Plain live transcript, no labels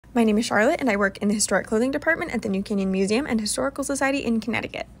My name is Charlotte, and I work in the Historic Clothing Department at the New Canyon Museum and Historical Society in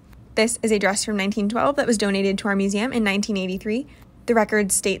Connecticut. This is a dress from 1912 that was donated to our museum in 1983. The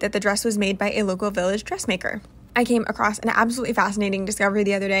records state that the dress was made by a local village dressmaker. I came across an absolutely fascinating discovery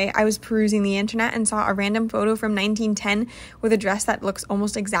the other day. I was perusing the internet and saw a random photo from 1910 with a dress that looks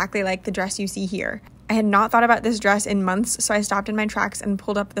almost exactly like the dress you see here. I had not thought about this dress in months, so I stopped in my tracks and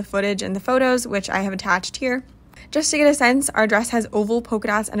pulled up the footage and the photos, which I have attached here. Just to get a sense, our dress has oval polka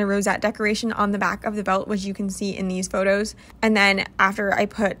dots and a rosette decoration on the back of the belt, which you can see in these photos. And then after I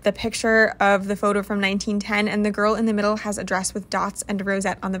put the picture of the photo from 1910, and the girl in the middle has a dress with dots and a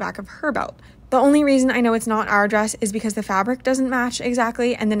rosette on the back of her belt. The only reason I know it's not our dress is because the fabric doesn't match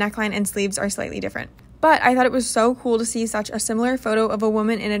exactly and the neckline and sleeves are slightly different. But I thought it was so cool to see such a similar photo of a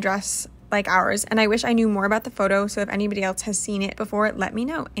woman in a dress like ours, and I wish I knew more about the photo, so if anybody else has seen it before, let me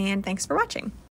know, and thanks for watching.